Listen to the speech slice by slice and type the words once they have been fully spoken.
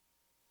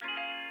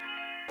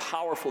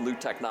powerful new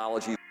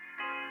technology,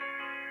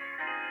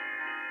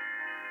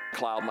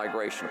 cloud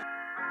migration,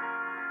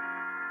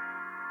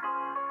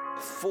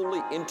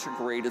 fully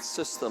integrated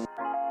system,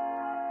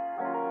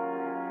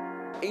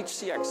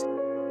 HCX.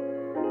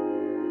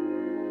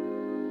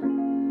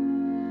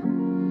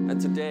 And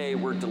today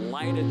we're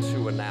delighted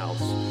to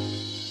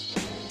announce.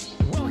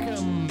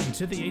 Welcome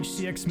to the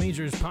HCX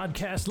Majors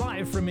podcast,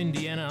 live from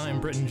Indiana. I'm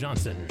Britton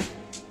Johnson.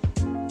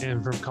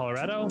 And from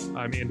Colorado,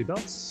 I'm Andy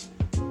Belts.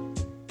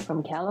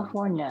 From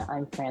California,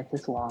 I'm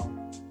Francis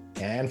Wong.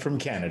 And from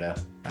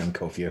Canada, I'm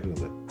Kofi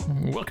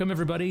Ahulu. Welcome,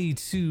 everybody,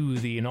 to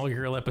the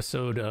inaugural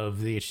episode of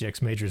the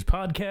HCX Majors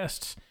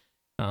podcast.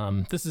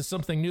 This is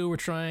something new we're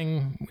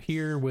trying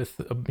here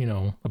with,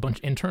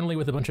 internally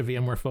with a bunch of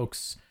VMware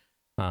folks.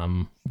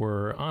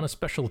 We're on a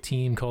special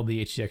team called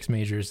the HCX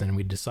Majors, and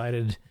we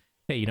decided,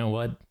 hey, you know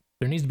what?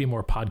 There needs to be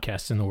more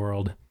podcasts in the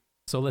world,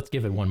 so let's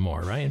give it one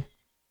more, right?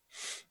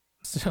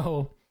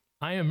 So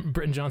I am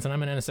Britton Johnson.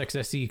 I'm an NSX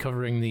SE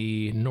covering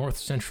the North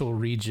Central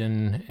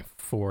region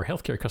for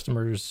healthcare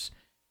customers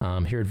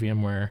here at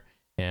VMware.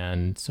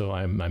 And so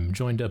I'm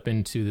joined up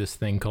into this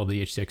thing called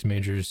the HCX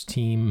Majors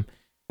team,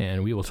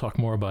 and we will talk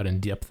more about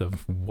in depth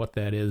of what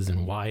that is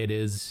and why it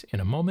is in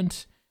a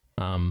moment.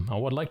 I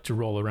would like to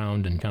roll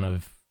around and kind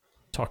of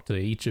talk to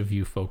each of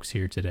you folks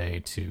here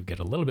today to get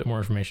a little bit more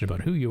information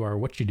about who you are,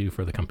 what you do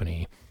for the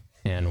company,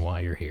 and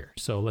why you're here.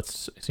 So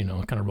let's, kind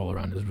of roll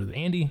around.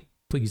 Andy,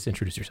 please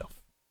introduce yourself.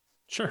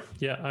 Sure.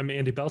 Yeah, I'm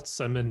Andy Belts.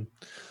 I'm in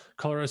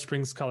Colorado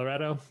Springs,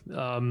 Colorado.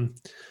 Been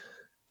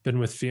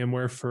with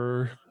VMware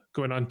for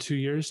going on 2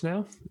 years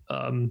now.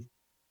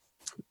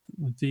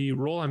 The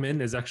role I'm in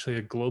is actually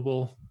a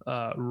global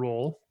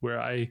role where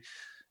I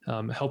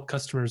help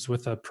customers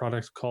with a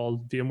product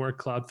called VMware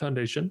Cloud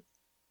Foundation.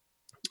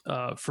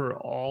 For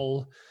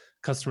all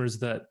customers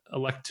that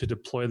elect to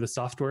deploy the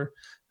software,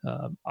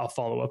 I'll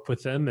follow up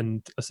with them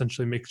and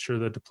essentially make sure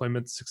the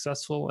deployment's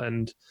successful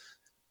and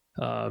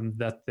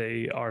that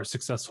they are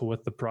successful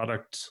with the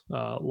product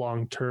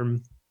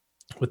long-term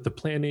with the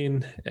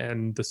planning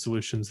and the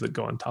solutions that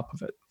go on top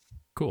of it.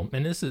 Cool.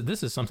 And this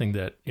is something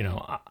that,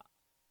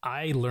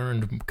 I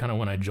learned kind of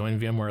when I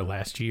joined VMware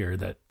last year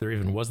that there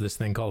even was this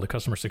thing called a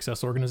customer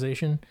success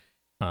organization.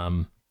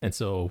 And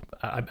so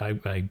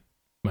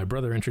my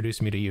brother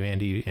introduced me to you,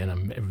 Andy, and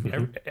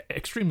I'm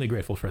extremely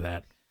grateful for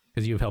that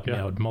because you've helped me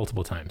out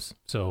multiple times.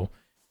 So,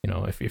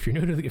 if you're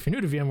new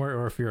to VMware,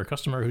 or if you're a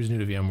customer who's new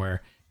to VMware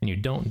and you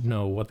don't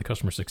know what the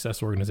customer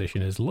success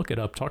organization is, look it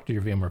up, talk to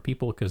your VMware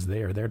people because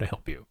they are there to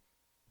help you.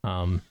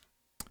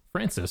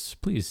 Francis,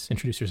 please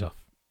introduce yourself.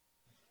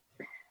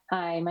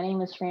 Hi, my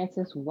name is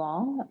Francis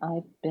Wong.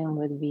 I've been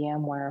with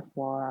VMware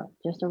for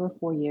just over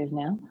 4 years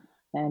now.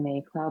 I'm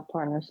a cloud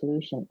partner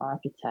solution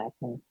architect.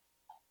 And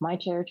my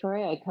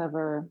territory, I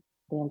cover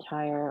the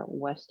entire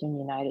Western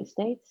United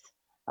States,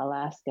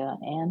 Alaska,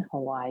 and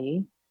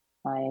Hawaii.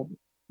 I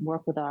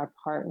work with our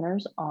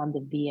partners on the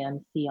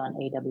VMC on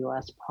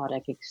AWS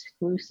product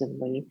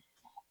exclusively,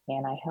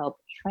 and I help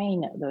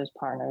train those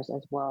partners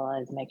as well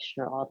as make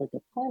sure all the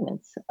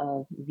deployments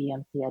of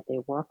VMC that they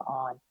work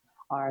on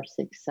are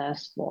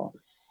successful.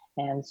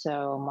 And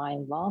so my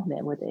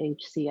involvement with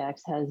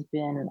HCX has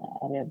been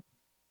at a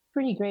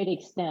pretty great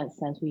extent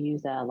since we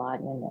use that a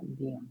lot in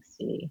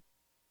VMC.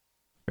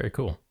 Very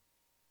cool.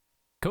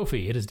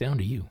 Kofi, it is down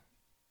to you.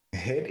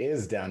 It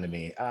is down to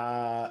me.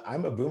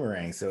 I'm a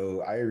boomerang.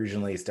 So I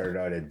originally started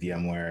out at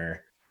VMware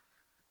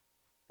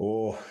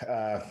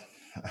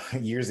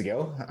years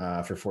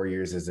ago for 4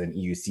 years as an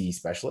EUC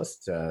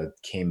specialist.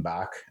 Came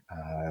back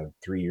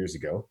 3 years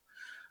ago,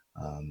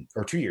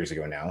 or 2 years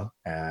ago now,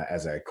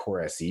 as a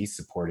core SE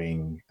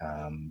supporting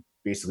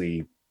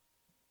basically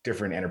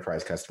different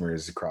enterprise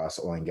customers across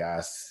oil and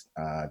gas,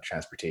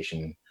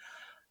 transportation,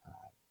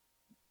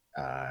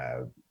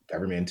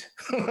 government.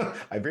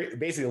 I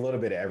basically a little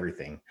bit of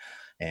everything.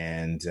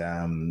 And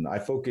I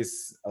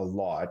focus a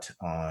lot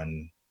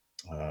on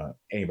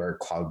any of our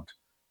cloud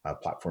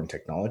platform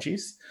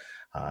technologies,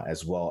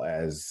 as well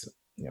as,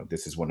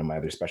 this is one of my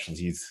other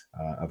specialties,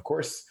 of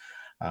course,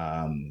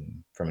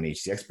 from an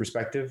HCX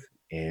perspective.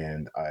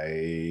 And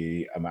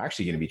I'm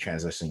actually going to be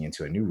transitioning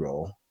into a new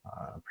role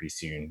pretty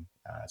soon.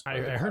 I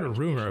heard a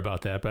rumor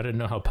about that, but I didn't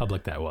know how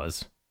public that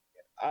was.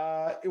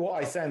 Well,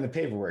 I signed the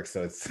paperwork,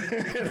 so it's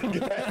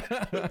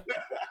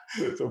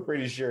so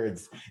pretty sure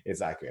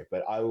it's accurate.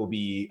 But I will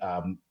be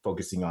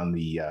focusing on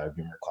the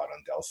VMware Cloud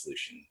on Dell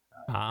solution.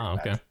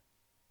 Okay.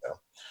 So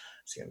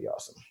it's gonna be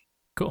awesome.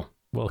 Cool.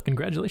 Well,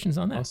 congratulations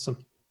on that.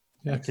 Awesome.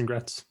 Yeah,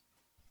 congrats.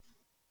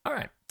 All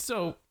right.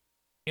 So,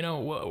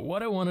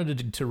 what I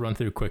wanted to run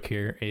through quick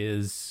here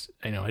is,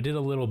 I did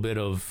a little bit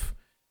of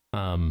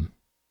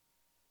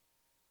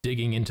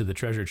digging into the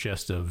treasure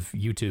chest of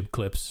YouTube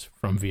clips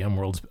from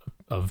VMworlds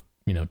of,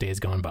 days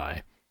gone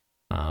by.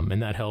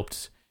 And that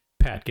helped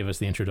Pat give us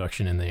the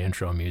introduction and the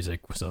intro music.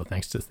 So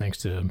thanks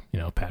to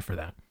Pat for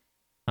that.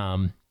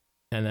 And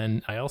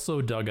then I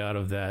also dug out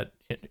of that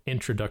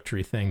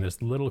introductory thing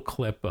this little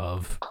clip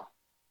of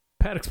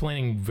Pat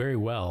explaining very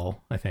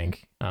well, I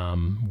think,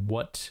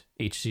 what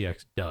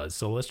HCX does.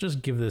 So let's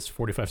just give this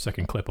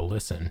 45-second clip a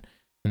listen,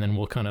 and then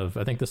we'll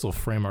I think this will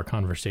frame our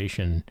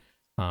conversation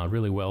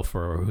really well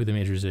for who the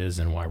Majors is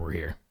and why we're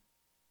here.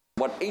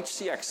 What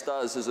HCX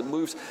does is it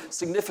moves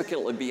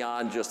significantly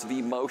beyond just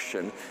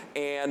vMotion,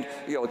 and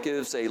it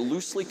gives a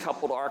loosely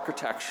coupled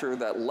architecture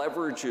that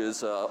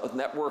leverages a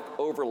network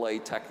overlay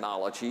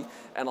technology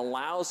and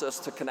allows us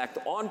to connect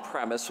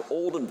on-premise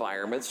old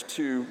environments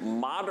to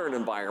modern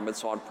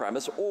environments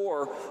on-premise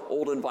or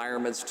old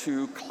environments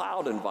to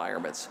cloud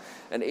environments.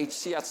 And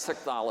HCX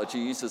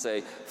Technologies is a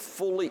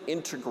fully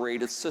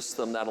integrated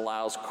system that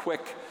allows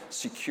quick,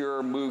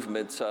 secure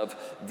movements of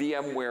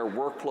VMware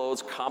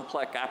workloads,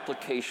 complex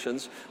applications,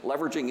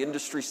 leveraging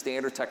industry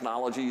standard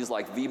technologies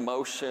like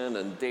vMotion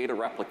and data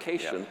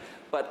replication,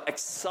 but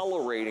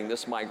accelerating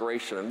this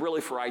migration. And really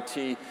for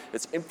IT,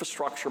 it's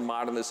infrastructure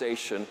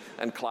modernization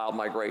and cloud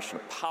migration,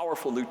 a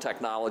powerful new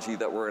technology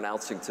that we're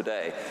announcing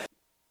today.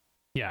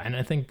 Yeah, and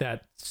I think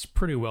that's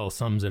pretty well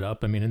sums it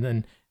up. I mean,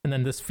 and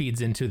then this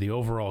feeds into the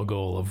overall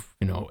goal of,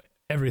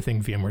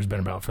 everything VMware's been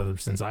about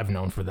since I've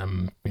known for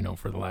them,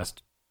 for the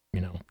last,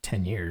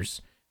 10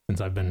 years,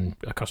 since I've been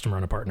a customer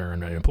and a partner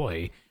and an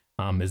employee,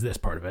 is this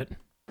part of it.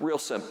 Real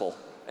simple.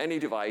 Any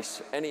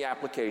device, any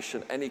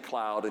application, any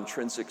cloud,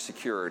 intrinsic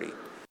security.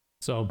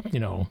 So,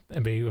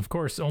 of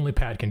course, only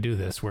Pat can do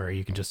this, where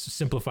you can just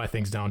simplify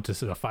things down to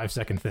a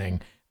 5-second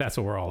thing. That's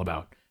what we're all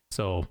about.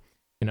 So,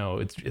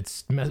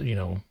 it's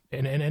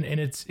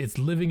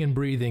living and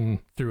breathing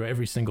through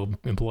every single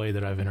employee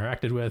that I've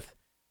interacted with.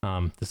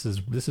 This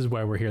is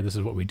why we're here. This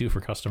is what we do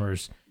for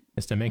customers,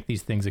 is to make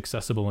these things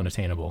accessible and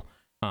attainable.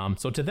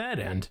 So to that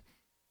end,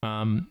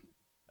 I'm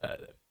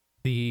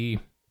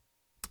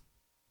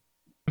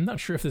not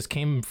sure if this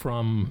came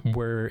from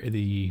where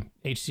the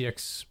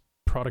HCX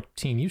product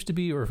team used to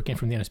be, or if it came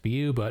from the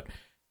NSBU, but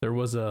there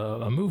was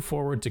a move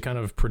forward to kind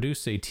of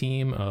produce a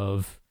team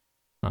of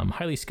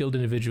highly skilled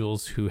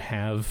individuals who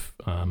have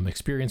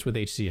experience with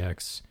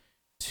HCX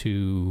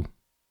to,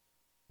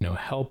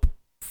 help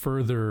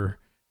further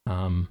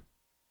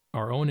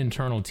our own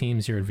internal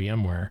teams here at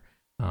VMware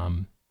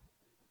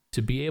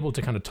to be able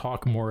to kind of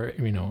talk more,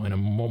 in a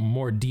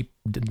more deep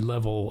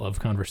level of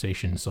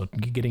conversation. So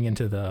getting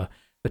into the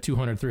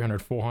 200,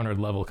 300, 400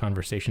 level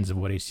conversations of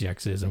what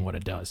HCX is and what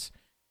it does.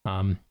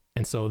 And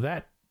so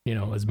that,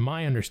 is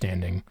my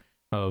understanding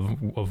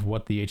of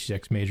what the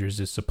HCX Majors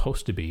is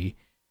supposed to be.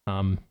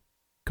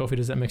 Kofi,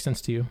 does that make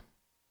sense to you?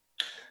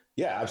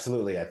 Yeah,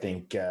 absolutely. I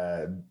think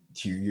to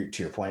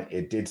your point,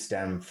 it did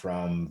stem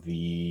from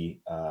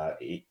when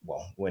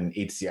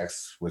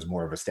HCX was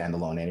more of a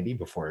standalone entity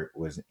before it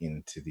was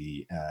into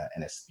the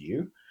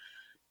NSBU.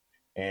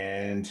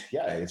 And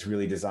yeah, it's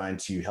really designed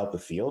to help the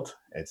field.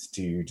 It's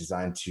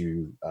designed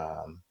to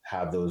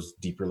have those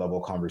deeper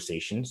level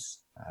conversations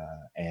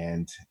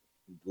and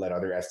let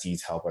other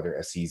SCs help other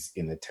SCs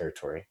in the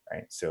territory,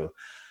 right? So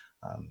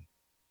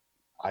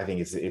I think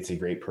it's a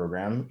great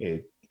program.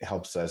 It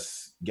helps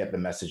us get the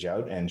message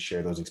out and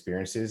share those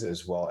experiences,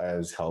 as well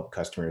as help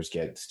customers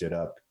get stood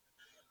up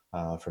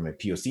from a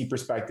POC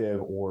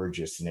perspective, or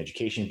just an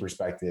education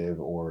perspective,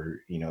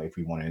 or if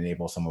we want to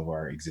enable some of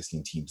our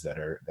existing teams that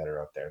are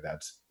out there.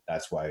 That's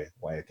why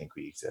I think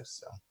we exist.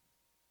 So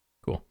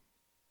cool.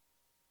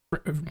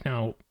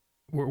 Now,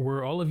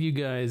 were all of you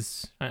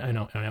guys? I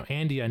know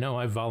Andy. I know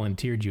I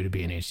volunteered you to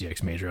be an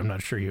HCX major. I'm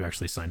not sure you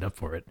actually signed up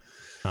for it.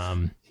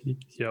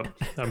 Yep,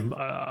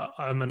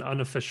 I'm an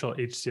unofficial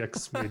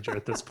HCX major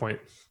at this point.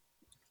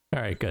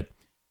 All right, good.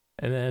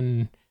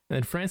 And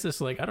then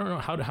Francis, I don't know,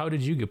 how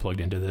did you get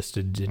plugged into this?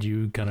 Did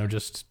you kind of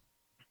just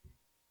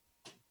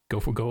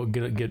go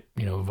get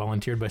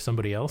volunteered by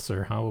somebody else,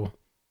 or how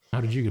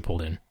did you get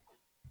pulled in?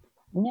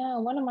 Yeah,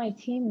 one of my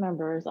team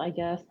members, I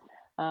guess,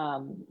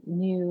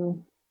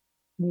 knew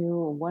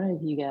one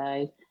of you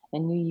guys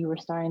and knew you were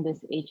starting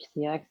this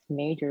HCX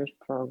Majors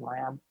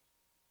program,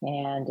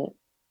 and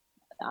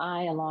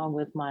I, along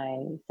with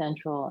my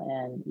Central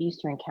and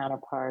Eastern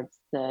counterparts,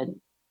 said,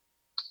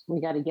 we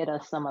got to get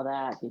us some of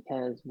that,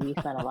 because we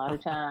spent a lot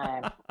of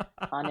time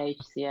on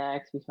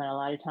HCX. We spent a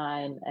lot of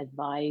time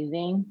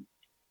advising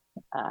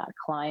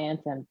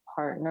clients and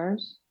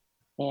partners,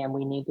 and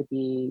we need to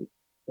be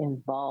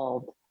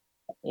involved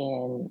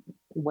in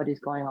what is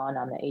going on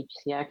the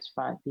HCX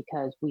front,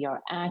 because we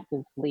are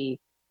actively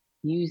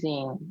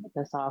using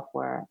the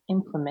software,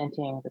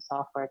 implementing the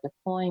software,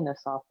 deploying the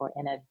software,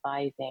 and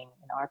advising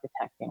and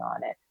architecting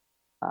on it.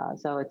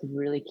 So it's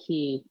really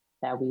key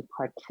that we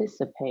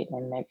participate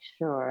and make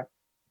sure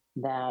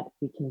that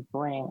we can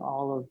bring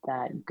all of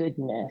that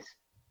goodness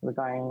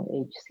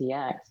regarding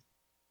HCX,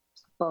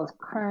 both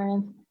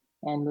current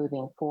and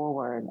moving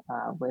forward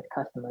with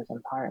customers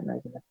and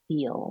partners in the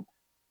field.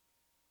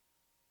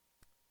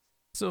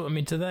 So,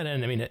 to that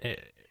end,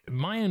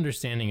 my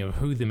understanding of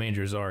who the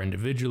majors are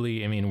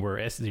individually, we're,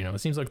 it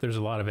seems like there's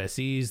a lot of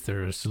SEs,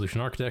 there's solution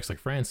architects like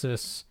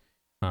Francis,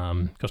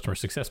 customer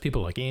success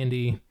people like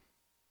Andy.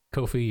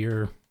 Kofi,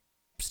 you're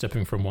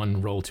stepping from one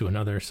role to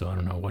another, so I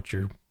don't know what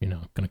you're,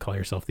 going to call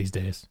yourself these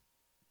days.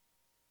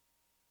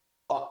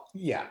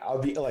 yeah,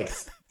 I'll be like,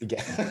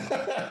 again,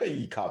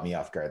 you caught me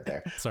off guard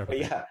there. Sorry But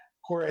about that. yeah,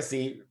 Core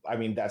SE, I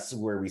mean, that's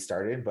where we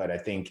started. But I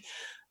think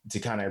to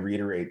kind of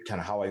reiterate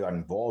kind of how I got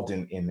involved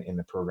in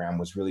the program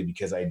was really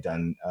because I'd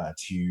done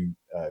two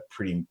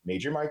pretty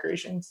major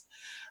migrations.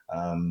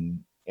 And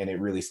it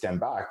really stemmed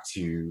back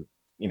to,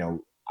 you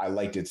know, I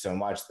liked it so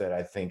much that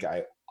I think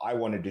I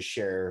wanted to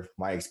share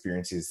my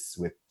experiences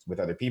with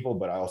other people,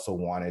 but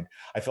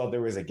I felt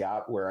there was a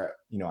gap where,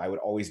 you know, I would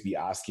always be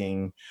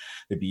asking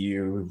the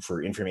BU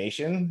for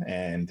information.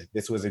 And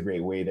this was a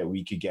great way that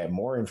we could get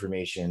more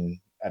information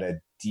at a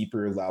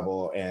deeper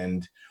level.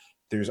 And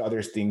there's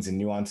other things and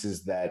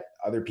nuances that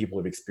other people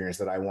have experienced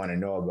that I want to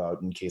know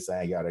about in case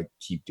I got to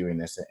keep doing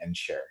this and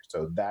share.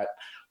 So that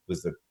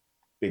was the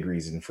big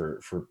reason for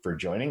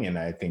joining. And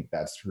I think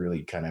that's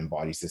really kind of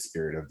embodies the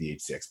spirit of the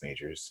HCX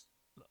majors.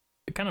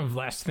 The kind of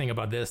last thing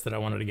about this that I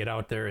wanted to get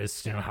out there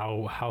is, you know,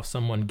 how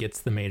someone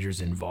gets the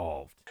majors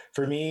involved.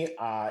 For me,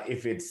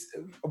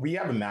 we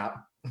have a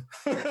map.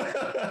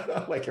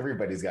 Like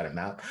everybody's got a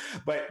map,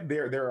 but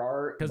there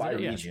are by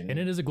region, and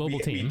it is a global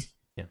team.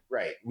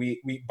 Right.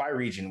 We by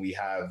region, we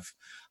have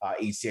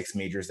HCX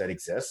majors that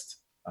exist.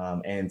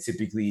 And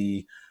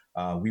typically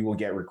we will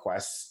get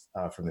requests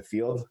from the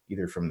field,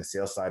 either from the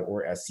sales side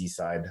or SC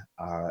side.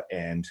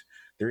 And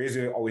there is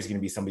always going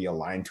to be somebody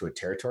aligned to a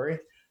territory.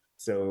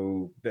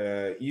 So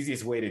the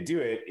easiest way to do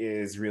it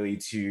is really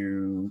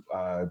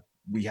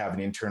we have an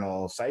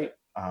internal site.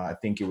 I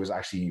think it was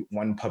actually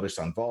one published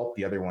on Vault,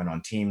 the other one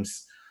on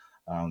Teams.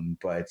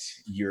 But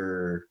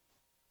your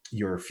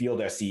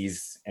field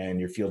SEs and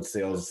your field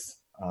sales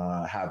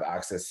have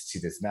access to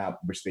this map,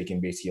 which they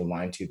can basically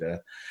align to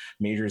the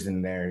majors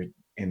in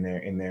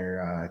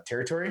their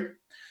territory.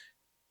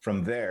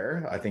 From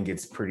there, I think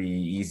it's pretty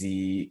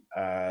easy.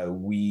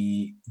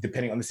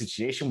 Depending on the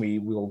situation,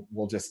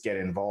 we'll just get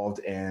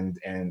involved and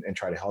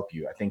try to help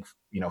you. I think,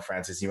 you know,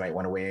 Francis, you might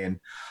want to weigh in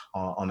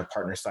on the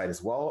partner side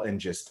as well, and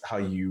just how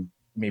you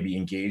maybe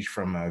engage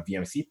from a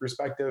VMC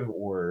perspective,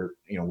 or,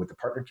 you know, with the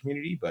partner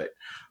community. But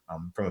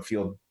from a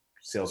field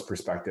sales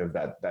perspective,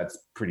 that's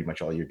pretty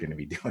much all you're going to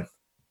be doing.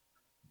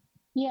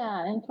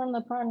 Yeah, and from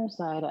the partner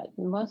side,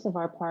 most of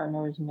our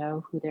partners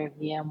know who their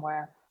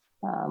VMware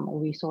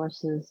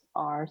resources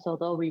are, so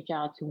they'll reach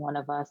out to one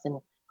of us, and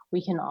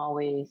we can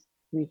always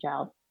reach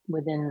out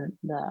within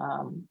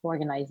the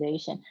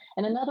organization.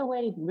 And another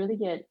way to really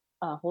get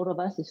a hold of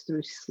us is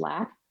through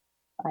Slack.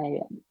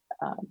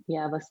 We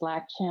have a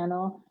Slack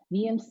channel.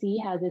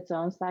 VMC has its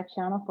own Slack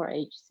channel for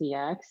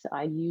HCX.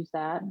 I use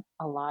that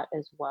a lot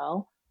as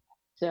well.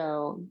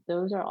 So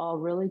those are all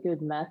really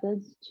good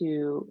methods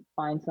to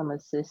find some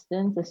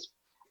assistance,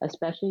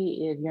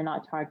 especially if you're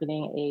not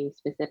targeting a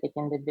specific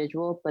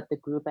individual, but the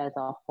group as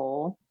a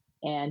whole,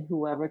 and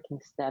whoever can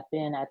step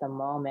in at the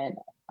moment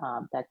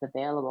that's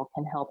available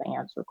can help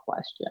answer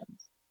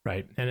questions.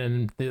 Right.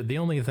 And then the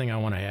only thing I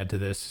want to add to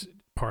this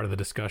part of the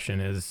discussion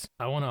is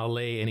I want to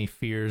allay any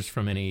fears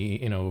from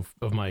any, you know,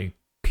 of my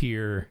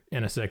peer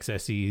NSX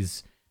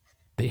SEs.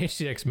 The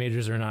HCX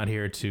majors are not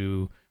here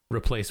to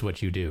replace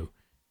what you do.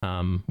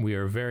 We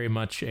are very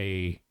much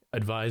a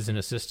advise and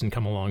assist and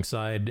come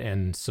alongside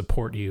and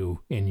support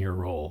you in your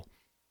role.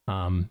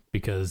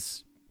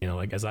 Because, you know,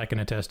 like, as I can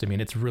attest, I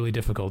mean, it's really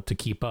difficult to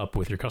keep up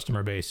with your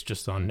customer base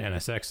just on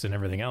NSX and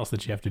everything else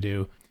that you have to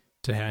do.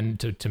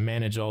 To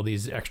manage all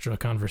these extra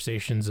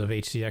conversations of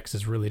HCX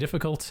is really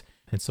difficult.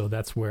 And so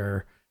that's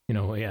where, you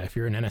know, yeah, if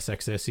you're an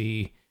NSX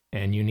SE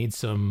and you need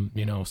some,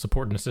 you know,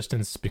 support and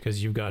assistance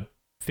because you've got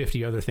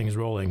 50 other things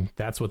rolling,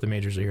 that's what the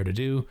majors are here to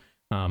do.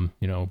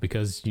 You know,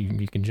 because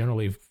you can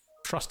generally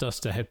trust us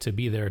to have to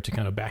be there to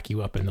kind of back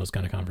you up in those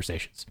kind of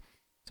conversations.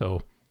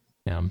 So,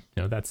 you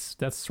know, that's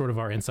sort of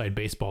our inside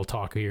baseball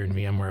talk here in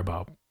VMware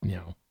about, you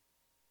know,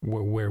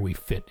 where we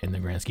fit in the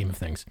grand scheme of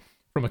things.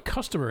 From a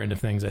customer end of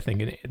things, I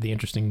think the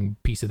interesting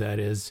piece of that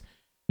is,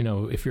 you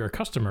know, if you're a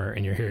customer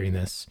and you're hearing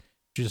this,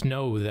 just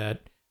know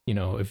that, you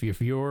know, if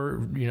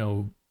you're, you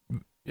know,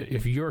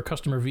 if your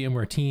customer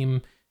VMware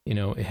team, you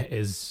know,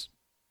 is,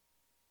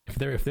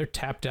 if they're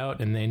tapped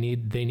out and they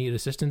need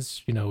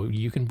assistance, you know,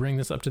 you can bring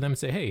this up to them and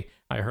say, hey,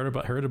 I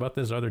heard about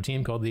this other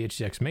team called the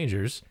HCX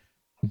Majors.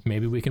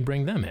 Maybe we can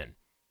bring them in.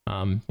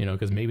 You know,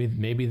 because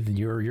maybe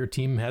your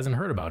team hasn't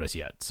heard about us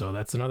yet. So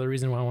that's another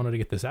reason why I wanted to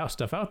get this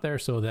stuff out there,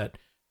 so that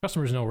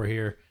customers know we're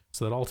here,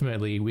 so that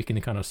ultimately we can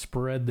kind of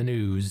spread the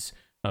news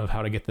of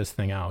how to get this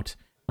thing out,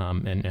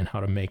 and how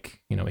to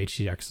make, you know,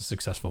 HCX a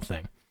successful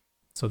thing.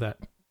 So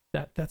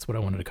that's what I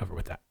wanted to cover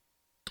with that.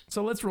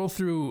 So let's roll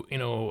through, you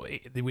know,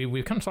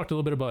 we've kind of talked a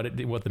little bit about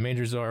it, what the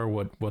majors are,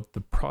 what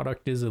the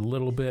product is a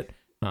little bit.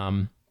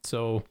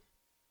 So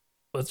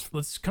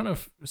let's kind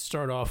of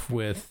start off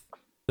with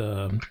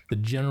the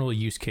general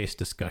use case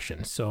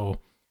discussion. So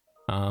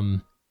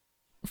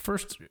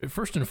first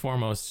and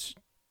foremost,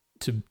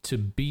 to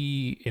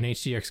be an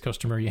HCX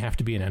customer, you have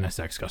to be an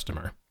NSX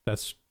customer.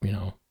 That's, you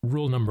know,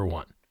 rule number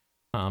one.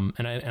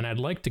 And I'd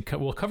like to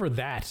we'll cover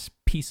that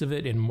piece of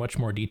it in much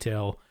more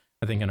detail,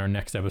 I think, in our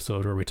next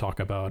episode, where we talk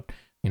about,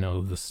 you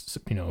know, this,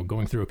 you know,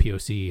 going through a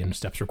POC and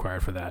steps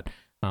required for that.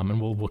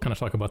 and we'll kind of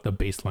talk about the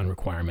baseline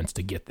requirements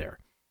to get there.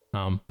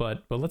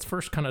 But let's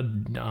first kind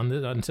of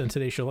on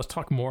today's show, let's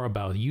talk more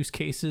about use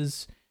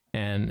cases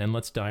and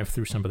let's dive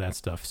through some of that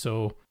stuff.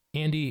 So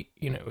Andy,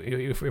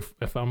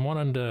 if I'm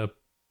wanting to,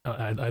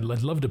 I'd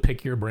love to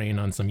pick your brain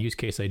on some use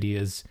case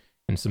ideas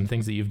and some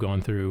things that you've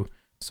gone through.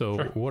 So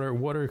sure.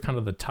 What are kind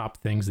of the top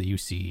things that you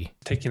see?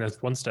 Taking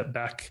us one step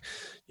back,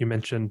 you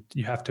mentioned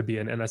you have to be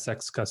an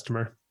NSX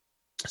customer.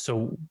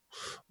 So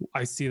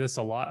I see this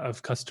a lot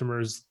of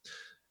customers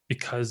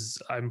because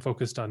I'm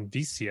focused on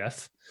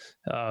VCF.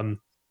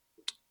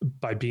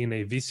 By being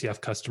a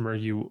VCF customer,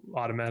 you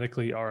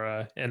automatically are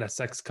a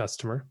NSX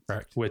customer,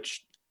 correct,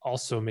 which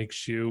also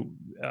makes you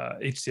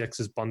HCX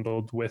is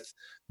bundled with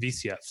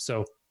VCF.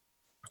 So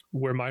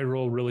where my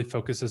role really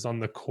focuses on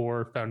the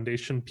core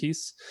foundation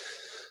piece,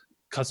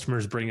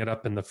 customers bring it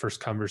up in the first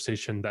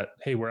conversation that,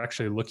 hey, we're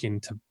actually looking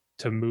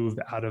to move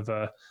out of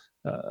a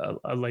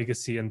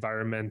legacy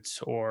environment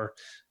or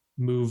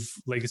move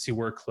legacy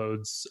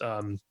workloads.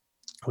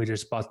 We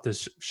just bought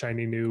this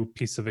shiny new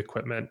piece of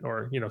equipment,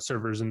 or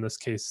servers in this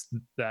case,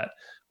 that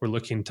we're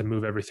looking to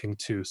move everything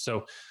to.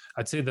 So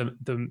I'd say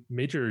the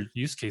major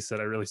use case that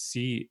I really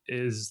see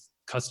is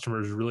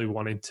customers really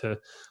wanting to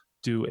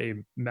do a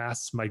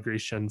mass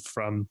migration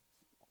from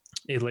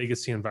a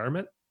legacy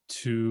environment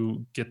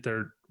to get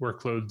their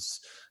workloads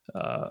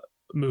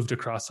moved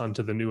across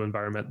onto the new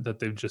environment that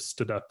they've just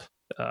stood up,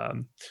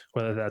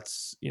 whether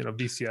that's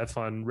VCF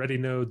on ready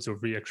nodes or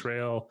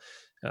VxRail,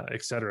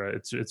 et cetera.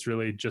 It's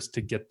really just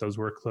to get those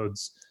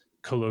workloads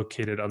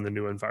co-located on the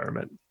new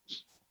environment.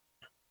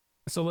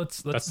 So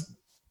let's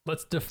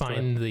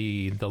define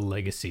the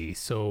legacy.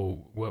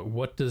 So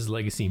what does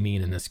legacy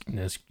mean in this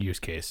use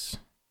case?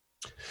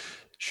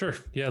 Sure.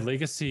 Yeah,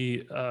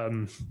 legacy.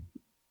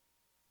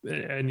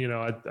 And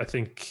I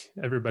think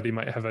everybody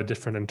might have a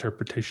different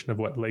interpretation of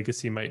what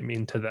legacy might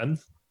mean to them.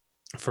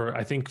 For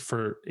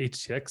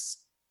HCX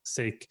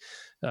sake,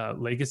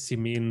 legacy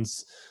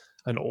means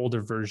an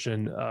older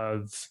version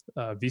of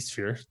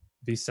vSphere,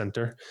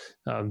 vCenter,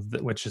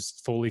 which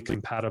is fully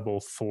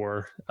compatible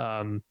for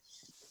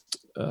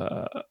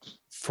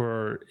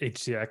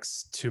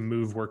HCX to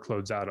move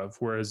workloads out of,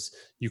 whereas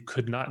you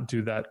could not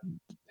do that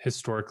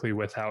historically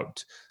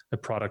without a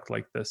product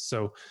like this.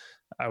 So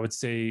I would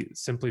say,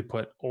 simply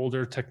put,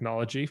 older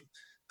technology,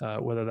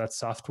 whether that's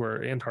software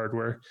and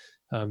hardware,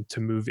 to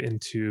move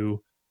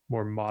into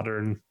more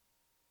modern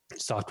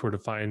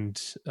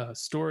software-defined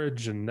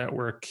storage and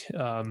network.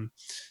 But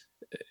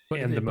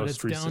it's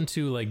down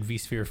to like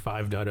vSphere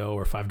 5.0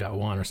 or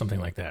 5.1 or something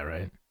like that,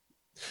 right?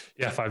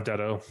 Yeah,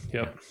 5.0.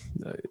 Yep.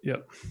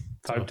 Yep.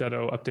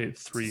 5.0 update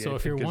 3. So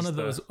if you're one of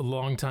those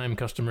longtime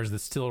customers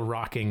that's still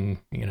rocking,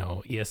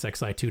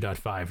 ESXi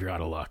 2.5, you're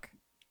out of luck.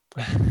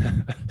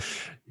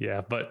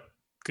 Yeah, but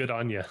good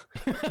on you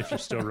if you're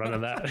still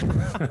running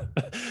that.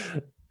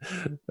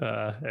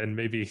 And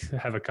maybe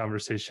have a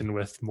conversation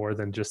with more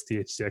than just the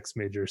HCX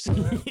majors.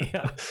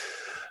 Yeah.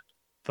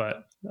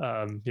 But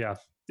yeah.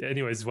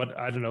 Anyways,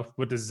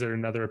 is there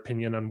another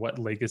opinion on what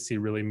legacy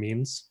really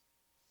means?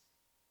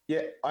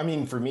 Yeah, I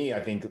mean, for me,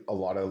 I think a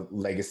lot of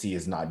legacy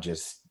is not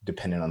just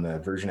dependent on the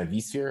version of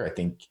vSphere. I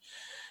think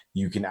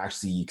you can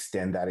actually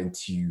extend that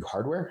into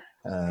hardware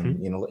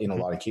in a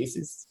lot of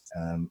cases,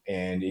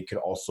 and it could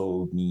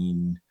also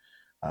mean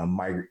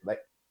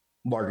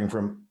migrating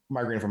from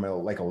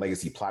a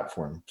legacy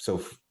platform. So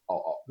the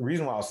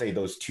reason why I'll say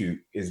those two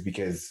is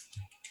because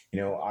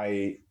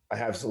I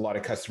have a lot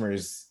of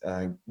customers,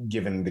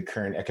 given the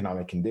current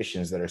economic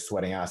conditions, that are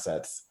sweating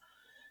assets,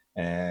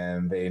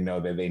 and they know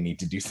that they need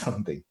to do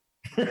something.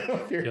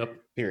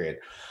 Period.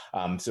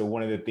 So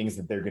one of the things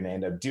that they're going to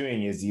end up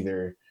doing is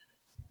either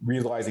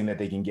realizing that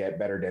they can get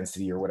better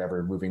density or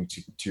whatever, moving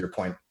to your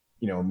point,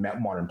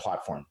 modern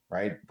platform,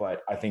 right?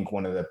 But I think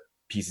one of the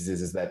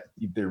pieces is that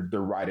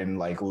they're riding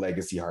like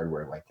legacy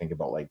hardware. Like think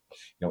about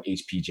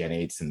HP Gen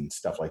 8s and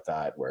stuff like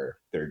that, where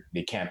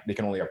they can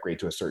only upgrade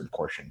to a certain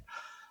portion.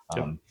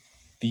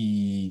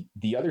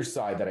 The other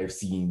side that I've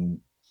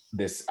seen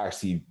this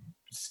actually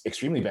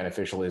extremely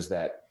beneficial is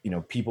that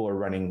people are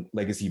running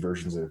legacy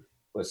versions of,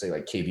 let's say,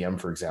 like KVM,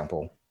 for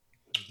example,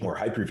 or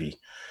Hyper-V,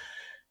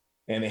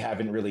 and they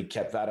haven't really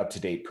kept that up to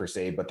date per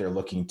se, but they're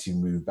looking to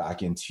move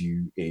back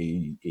into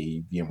a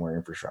VMware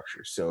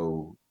infrastructure.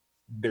 So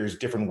there's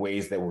different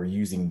ways that we're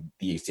using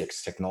the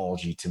HCX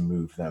technology to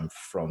move them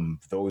from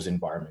those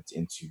environments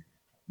into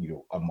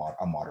a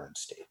modern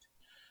state.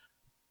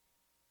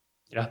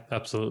 Yeah,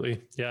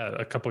 absolutely. Yeah,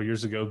 a couple of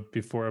years ago,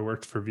 before I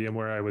worked for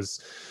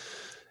VMware,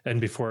 and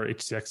before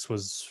HCX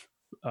was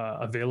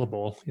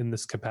available in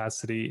this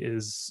capacity,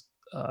 is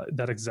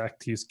that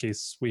exact use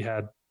case. We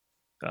had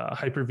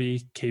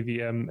Hyper-V,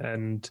 KVM,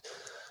 and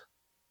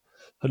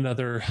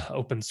another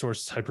open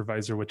source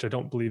hypervisor, which I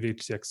don't believe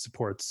HCX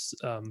supports.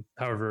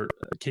 However,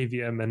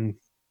 KVM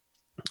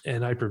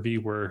and Hyper-V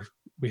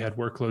we had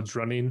workloads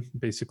running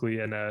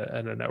basically in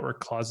a network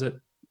closet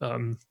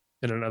in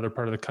another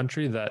part of the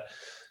country that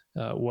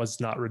was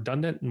not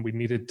redundant, and we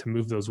needed to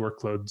move those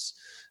workloads.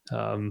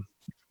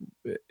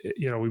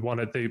 We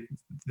wanted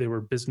they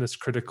were business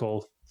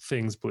critical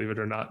things, believe it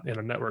or not, in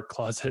a network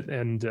closet,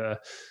 and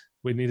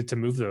we needed to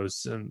move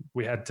those, and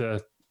we had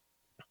to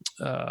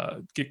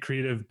get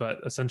creative. But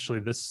essentially,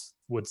 this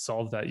would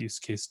solve that use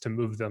case to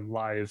move them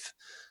live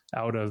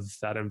out of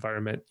that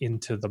environment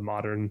into the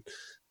modern,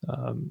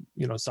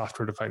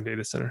 software-defined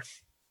data center.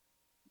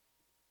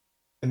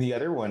 And the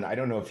other one, I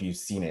don't know if you've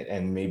seen it,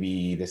 and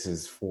maybe this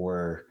is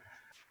for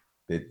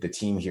the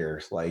team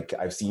here. Like,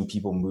 I've seen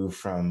people move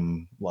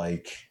from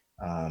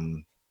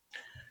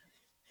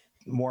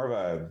more of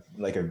a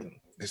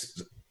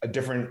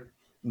different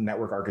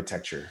network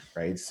architecture,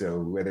 right? So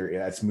whether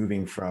that's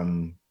moving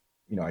from,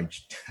 I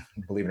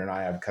believe it or not,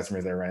 I have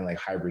customers that are running like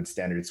hybrid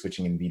standard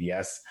switching in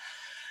VDS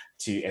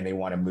and they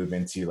want to move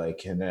into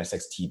like an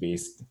NSXT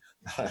based,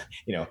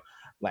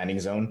 landing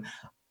zone.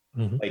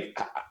 Mm-hmm. Like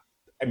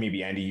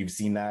maybe Andy, you've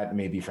seen that.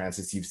 Maybe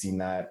Francis, you've seen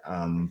that.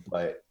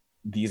 But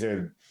these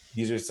are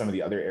some of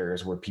the other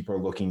areas where people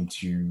are looking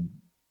to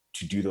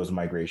do those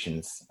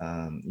migrations,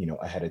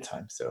 ahead of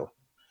time. So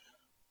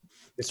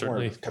it's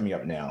certainly more coming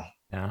up now.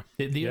 Yeah.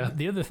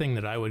 The other thing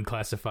that I would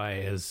classify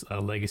as a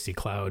legacy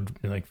cloud,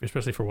 like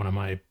especially for one of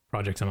my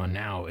projects I'm on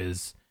now,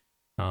 is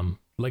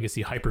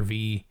legacy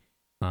Hyper-V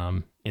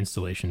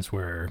installations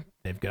where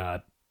they've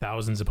got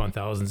thousands upon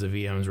thousands of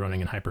VMs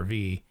running in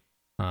Hyper-V,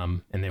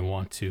 and they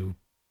want to,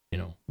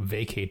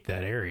 vacate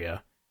that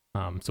area.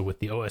 So with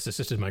the OS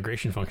assisted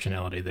migration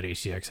functionality that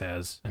HCX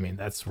has, I mean,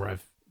 that's where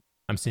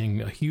I'm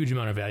seeing a huge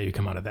amount of value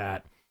come out of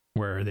that,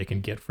 where they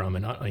can get from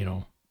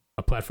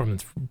a platform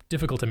that's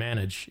difficult to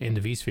manage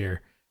into vSphere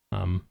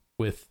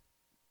with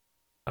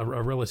a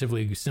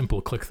relatively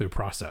simple click-through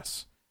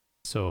process.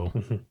 So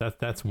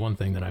that's one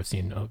thing that I've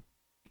seen a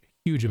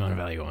huge amount of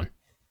value on.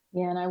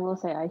 Yeah, and I will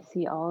say I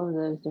see all of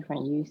those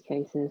different use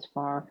cases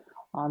for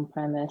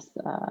on-premise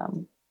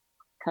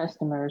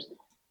customers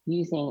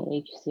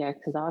using HCX,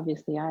 because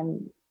obviously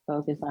I'm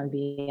focused on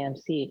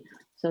VMC.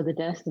 So the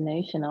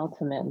destination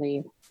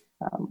ultimately,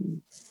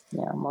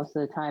 most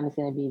of the time is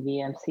going to be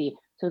VMC.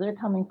 So they're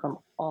coming from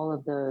all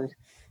of those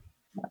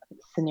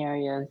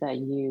scenarios that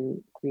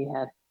you three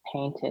have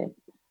painted,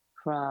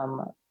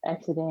 from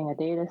exiting a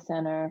data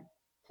center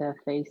to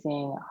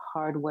facing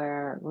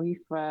hardware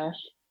refresh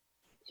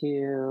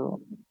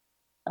to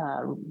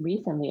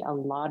recently a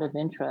lot of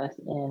interest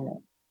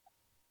in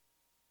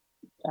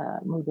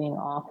moving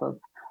off of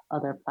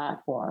other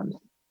platforms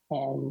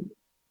and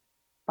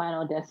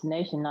final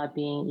destination not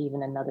being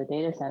even another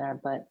data center,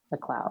 but the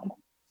cloud.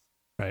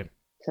 Right.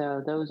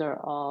 So those are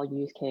all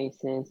use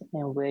cases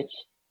in which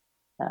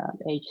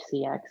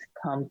HCX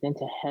comes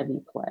into heavy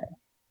play.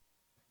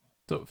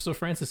 So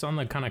Francis, on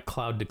the kind of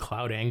cloud to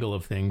cloud angle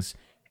of things,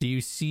 do you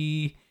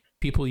see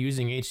people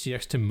using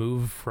HCX to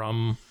move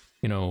from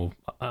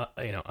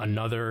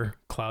another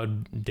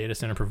cloud data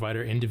center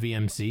provider into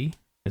VMC?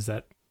 Is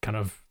that kind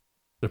of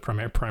the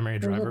primary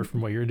driver from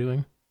what you're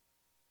doing?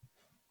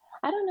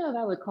 I don't know if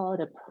I would call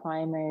it a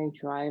primary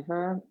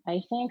driver.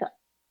 I think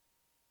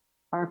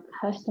our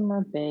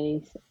customer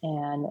base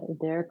and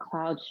their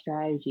cloud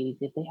strategies,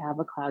 if they have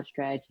a cloud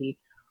strategy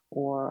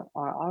or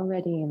are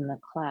already in the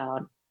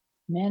cloud,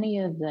 many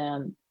of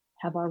them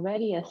have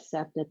already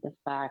accepted the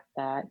fact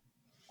that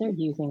they're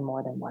using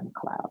more than one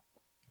cloud.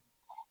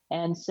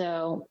 And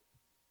so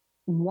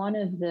one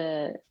of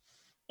the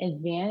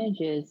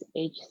advantages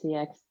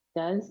HCX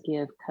does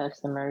give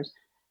customers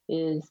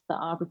is the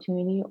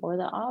opportunity or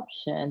the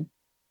option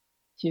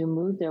to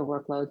move their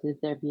workloads if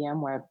they're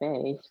VMware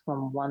based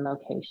from one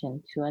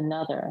location to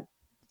another.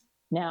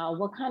 Now,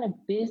 what kind of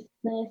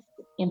business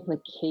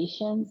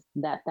implications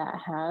that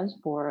has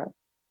for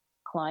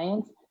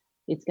clients,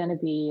 it's going to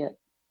be,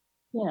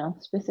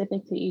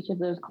 specific to each of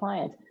those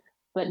clients.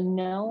 But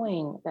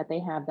knowing that they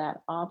have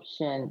that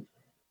option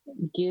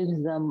gives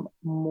them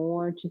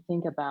more to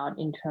think about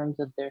in terms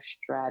of their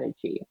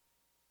strategy.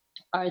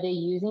 Are they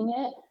using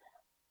it?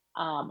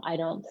 I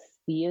don't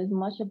see as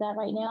much of that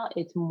right now.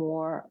 It's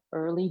more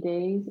early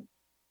days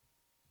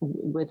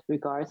with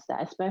regards to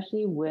that,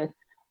 especially with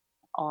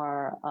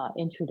our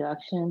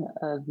introduction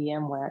of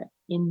VMware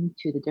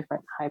into the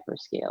different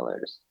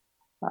hyperscalers.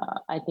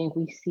 I think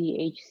we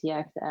see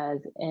HCX as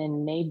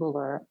an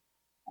enabler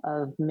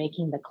of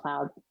making the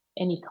cloud,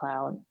 any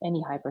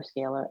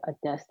hyperscaler, a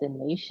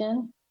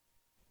destination.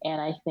 And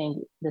I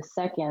think the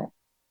second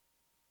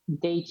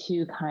day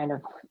two kind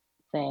of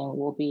thing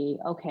will be,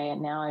 okay,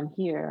 now I'm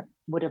here.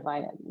 What if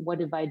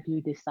I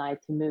do decide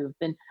to move?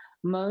 And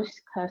most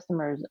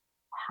customers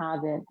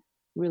haven't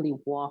really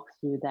walked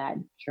through that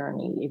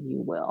journey, if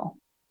you will,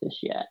 just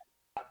yet.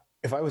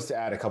 If I was to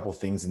add a couple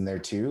things in there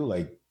too,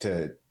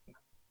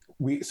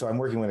 so I'm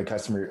working with a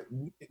customer,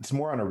 it's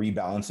more on a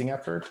rebalancing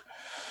effort.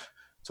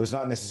 So it's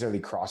not necessarily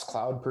cross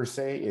cloud per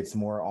se, it's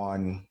more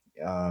on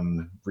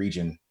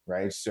region,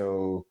 right?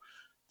 So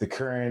the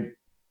current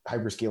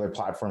hyperscaler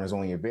platform is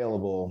only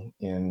available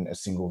in a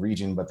single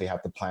region, but they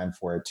have to plan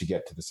for it to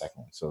get to the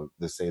second one. So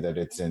let's say that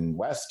it's in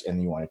West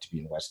and you want it to be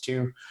in West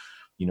too,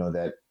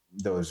 that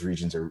those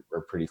regions are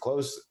pretty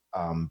close.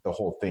 The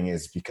whole thing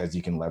is because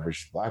you can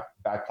leverage the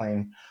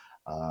backplane.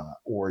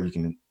 or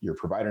your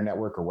provider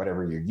network or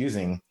whatever you're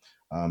using.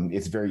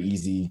 It's very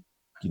easy,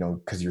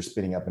 because you're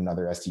spinning up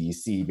another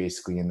SDEC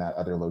basically in that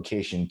other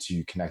location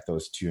to connect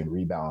those two and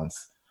rebalance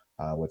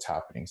what's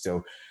happening.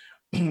 So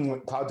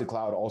cloud to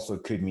cloud also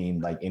could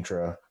mean like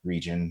intra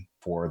region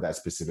for that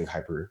specific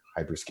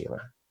hyperscaler.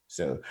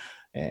 So,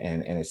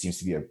 and it seems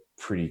to be a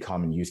pretty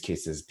common use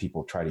case as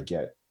people try to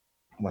get,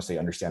 once they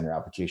understand their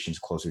applications,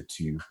 closer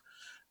to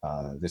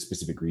the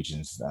specific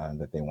regions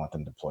that they want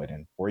them deployed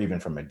in, or even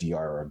from a DR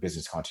or a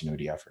business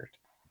continuity effort.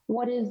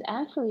 What is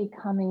actually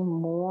coming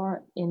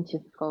more into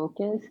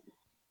focus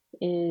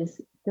is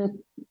back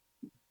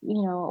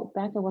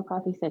to what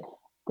Coffee said,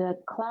 the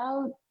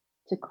cloud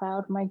to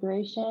cloud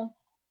migration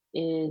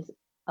is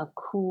a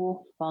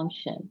cool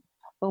function.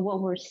 But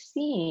what we're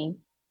seeing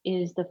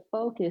is the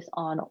focus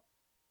on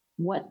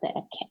what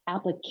the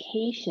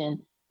application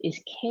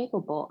is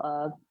capable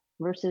of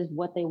versus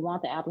what they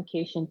want the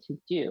application to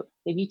do.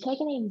 If you take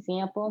an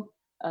example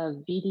of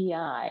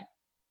VDI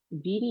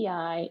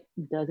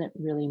doesn't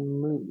really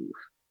move.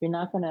 You're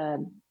not going to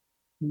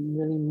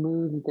really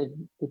move the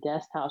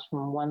desktops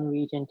from one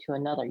region to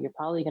another. You're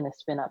probably going to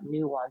spin up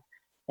new ones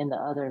in the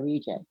other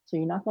region. So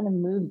you're not going to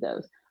move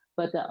those.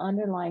 But the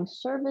underlying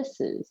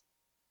services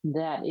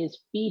that is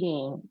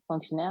feeding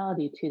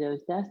functionality to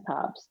those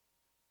desktops,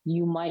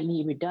 you might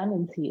need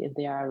redundancy if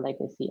they are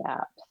legacy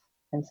apps.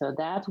 And so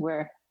that's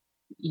where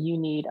you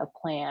need a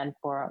plan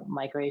for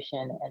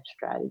migration and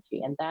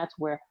strategy. And that's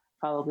where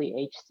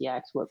probably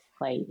HCX would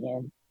play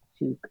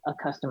into a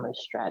customer's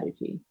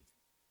strategy.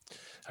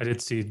 I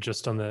did see,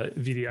 just on the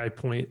VDI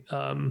point,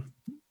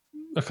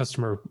 a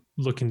customer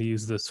looking to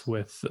use this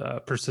with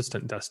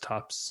persistent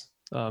desktops,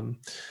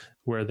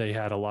 where they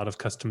had a lot of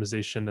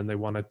customization and they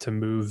wanted to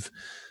move.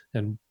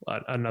 And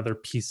another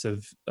piece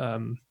of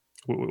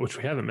which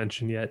we haven't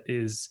mentioned yet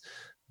is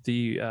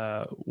the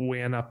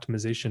WAN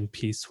optimization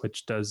piece,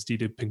 which does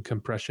deduping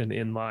compression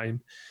inline.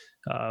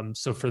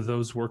 So for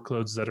those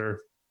workloads that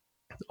are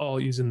all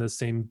using the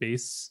same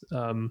base,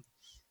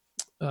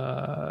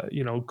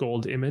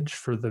 gold image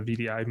for the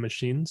VDI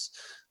machines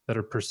that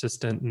are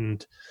persistent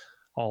and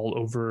all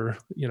over,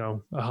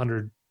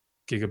 100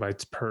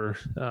 gigabytes per,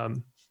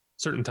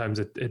 certain times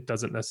it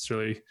doesn't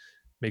necessarily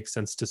make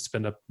sense to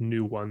spin up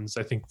new ones.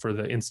 I think for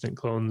the instant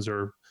clones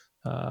or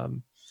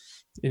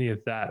any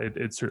of that,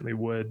 it certainly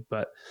would,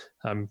 but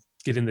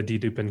getting the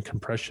dedupe and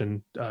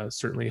compression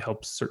certainly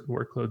helps certain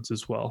workloads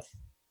as well.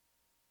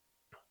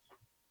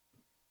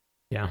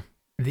 Yeah.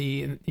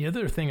 The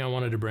other thing I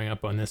wanted to bring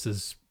up on this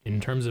is in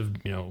terms of,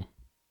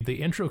 the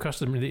intro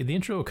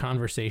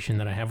conversation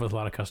that I have with a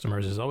lot of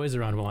customers is always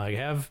around, well, I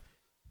have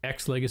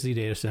X legacy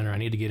data center. I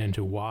need to get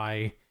into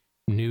Y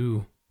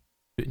new,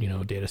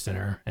 data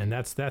center. And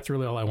that's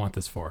really all I want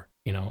this for.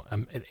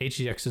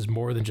 HCX is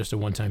more than just a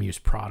one-time use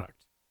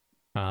product.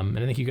 And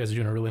I think you guys are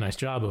doing a really nice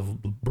job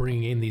of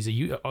bringing in these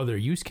other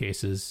use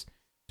cases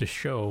to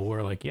show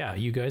where, like, yeah,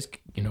 you guys,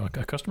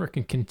 a customer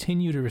can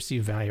continue to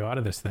receive value out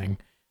of this thing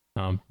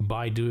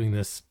by doing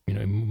this,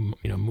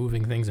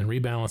 moving things and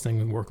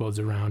rebalancing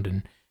workloads around,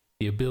 and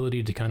the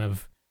ability to kind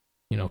of,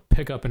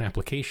 pick up an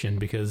application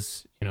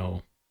because,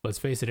 let's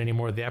face it,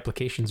 anymore, the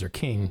applications are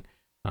king,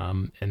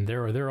 and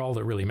they're all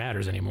that really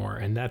matters anymore.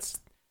 And that's,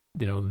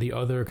 the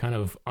other kind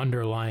of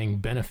underlying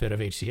benefit of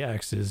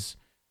HCX is,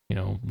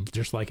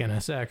 just like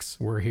NSX,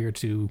 we're here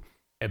to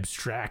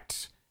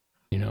abstract,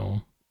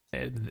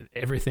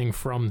 everything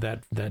from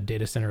that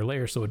data center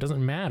layer. So it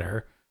doesn't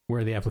matter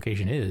where the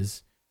application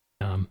is.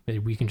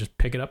 We can just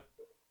pick it up,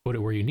 put it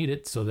where you need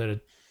it so that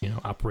it,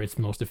 operates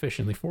most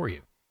efficiently for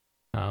you.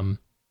 And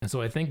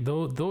so I think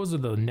those are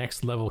the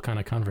next level kind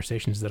of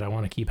conversations that I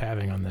want to keep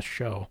having on this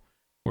show,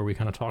 where we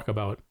kind of talk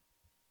about,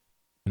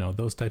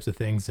 those types of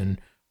things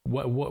and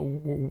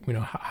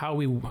how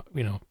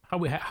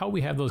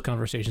we have those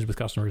conversations with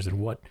customers and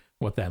what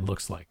that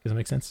looks like. Does that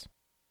make sense?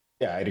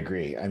 Yeah, I'd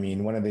agree. I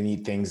mean, one of the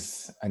neat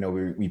things, I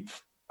know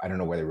I don't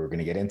know whether we're going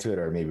to get into it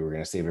or maybe we're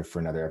going to save it for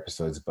another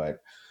episodes, but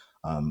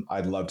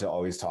I'd love to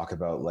always talk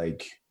about,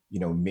 like,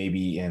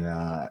 maybe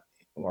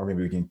or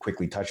maybe we can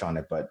quickly touch on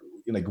it, but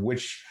like,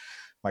 which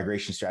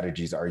migration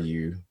strategies are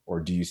you, or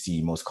do you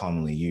see most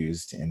commonly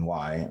used and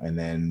why? And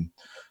then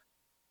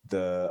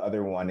the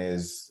other one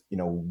is,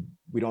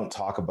 we don't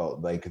talk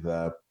about like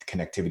the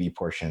connectivity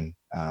portion,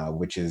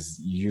 which is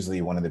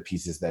usually one of the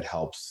pieces that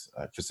helps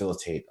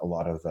facilitate a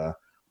lot of the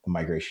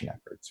migration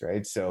efforts,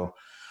 right? So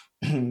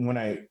when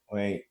I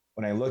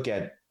look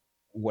at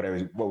what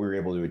we were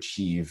able to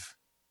achieve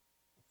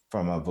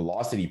from a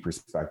velocity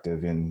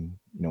perspective, and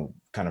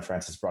kind of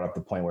Francis brought up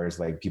the point where it's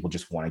like people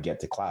just want to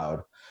get to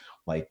cloud.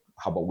 Like,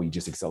 how about we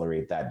just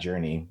accelerate that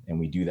journey, and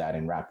we do that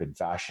in rapid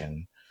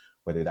fashion,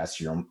 whether that's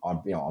your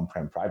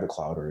on-prem private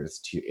cloud or it's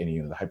to any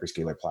of the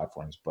hyperscaler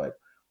platforms. But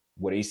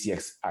what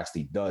HCX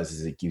actually does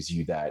is it gives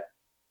you that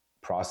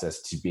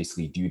process to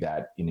basically do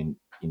that in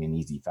an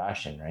easy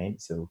fashion, right?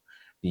 So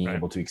being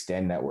able to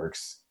extend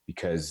networks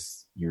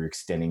because you're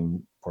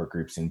extending port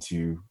groups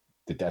into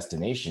the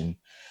destination,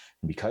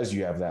 and because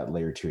you have that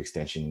layer 2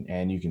 extension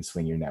and you can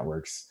swing your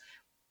networks,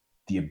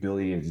 the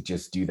ability to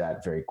just do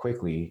that very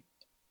quickly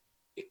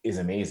is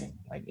amazing.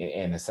 Like,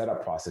 and the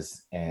setup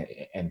process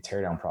and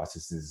teardown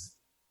process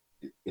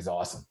is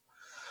awesome.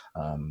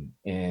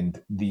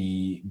 And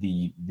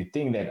the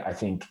thing that I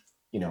think,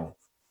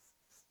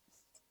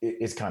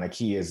 is kind of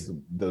key is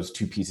those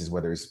two pieces,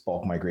 whether it's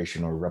bulk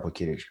migration or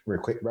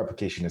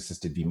replication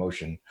assisted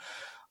vMotion.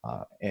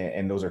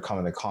 And those are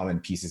the common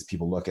pieces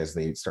people look as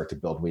they start to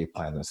build wave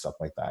plans and stuff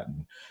like that.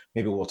 And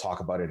maybe we'll talk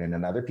about it in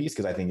another piece,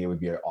 because I think it would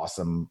be an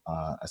awesome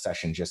a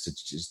session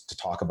just to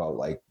talk about,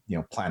 like,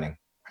 planning.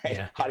 Right?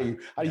 Yeah. How do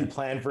you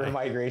plan for a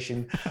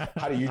migration?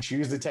 How do you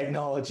choose the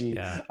technology?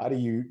 Yeah. How do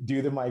you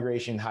do the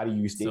migration? How do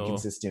you stay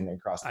consistent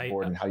across the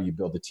board? And how do you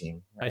build the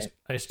team? Right?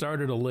 I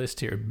started a list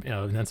here.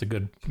 And that's a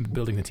good,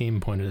 building the team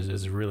point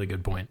is a really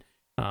good point.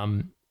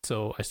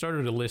 So I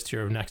started a list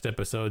here of next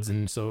episodes,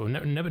 and so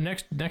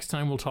next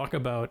time we'll talk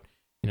about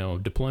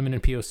deployment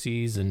and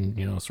POCs,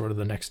 and sort of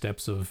the next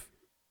steps of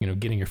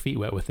getting your feet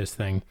wet with this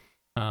thing.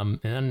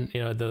 And then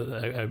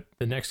the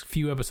next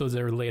few episodes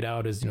that are laid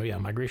out is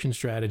migration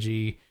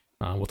strategy.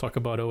 We'll talk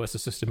about OS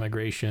assisted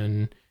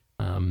migration.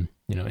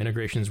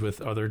 Integrations with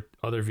other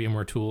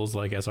VMware tools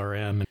like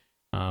SRM.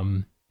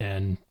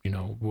 And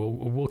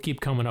we'll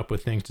keep coming up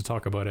with things to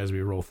talk about as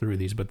we roll through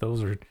these. But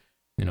those are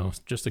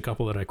just a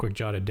couple that I quick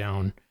jotted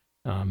down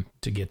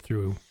to get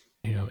through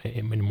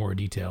in more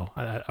detail.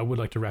 I would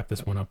like to wrap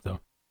this one up though.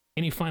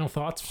 Any final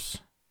thoughts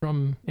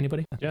from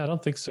anybody? Yeah, I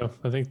don't think so.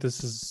 I think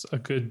this is a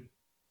good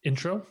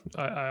intro.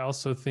 I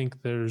also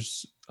think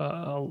there's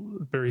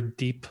very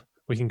deep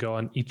we can go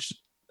on each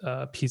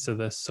piece of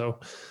this. So,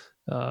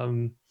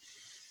 all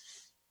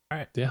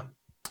right, yeah.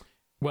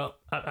 Well,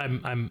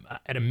 I'm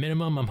at a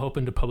minimum, I'm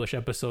hoping to publish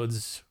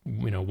episodes,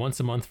 once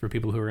a month for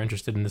people who are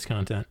interested in this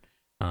content.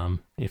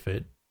 If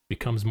it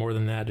becomes more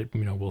than that,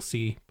 we'll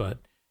see. But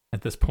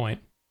at this point,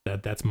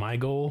 that's my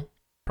goal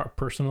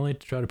personally, to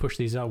try to push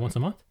these out once a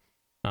month.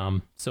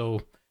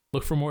 So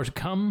look for more to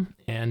come.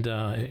 And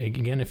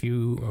again, if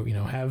you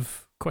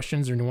have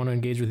questions or you want to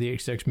engage with the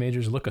HCX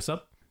majors, look us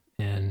up,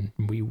 and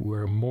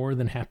we're more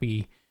than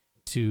happy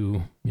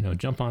to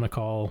jump on a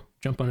call,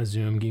 jump on a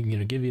Zoom, give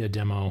you a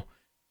demo,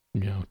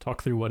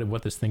 talk through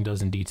what this thing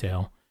does in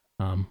detail.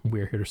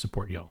 We're here to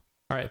support y'all.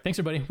 All right, thanks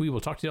everybody. We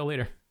will talk to y'all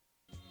later.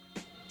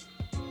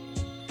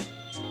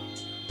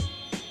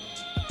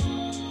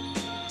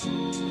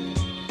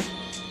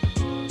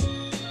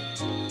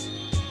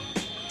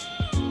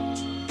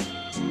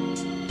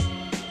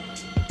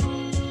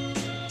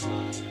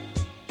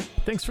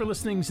 Thanks for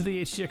listening to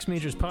the HCX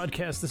Majors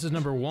podcast. This is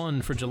number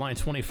 1 for July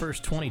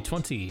 21st,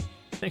 2020.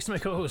 Thanks to my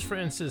co-host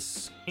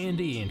Francis,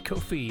 Andy, and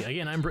Kofi.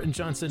 Again, I'm Britton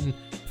Johnson.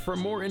 For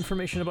more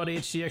information about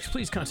HCX,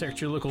 please contact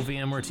your local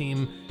VMware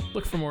team.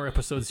 Look for more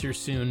episodes here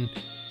soon.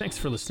 Thanks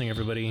for listening,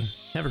 everybody.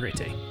 Have a great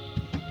day.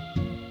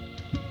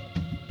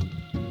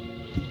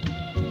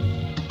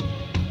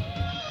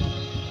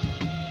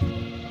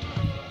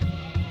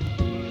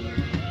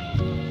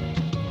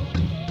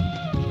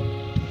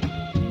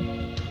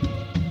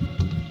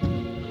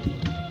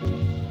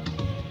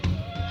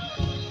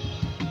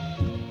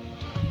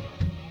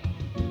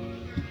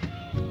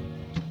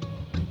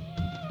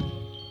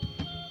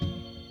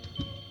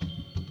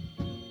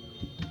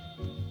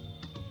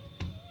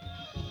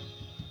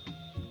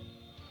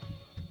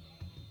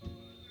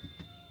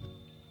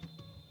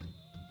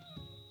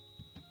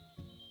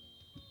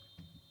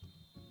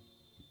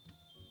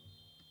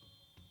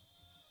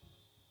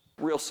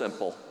 Real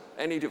simple.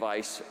 Any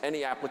device,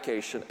 any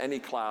application, any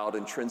cloud,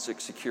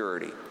 intrinsic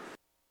security.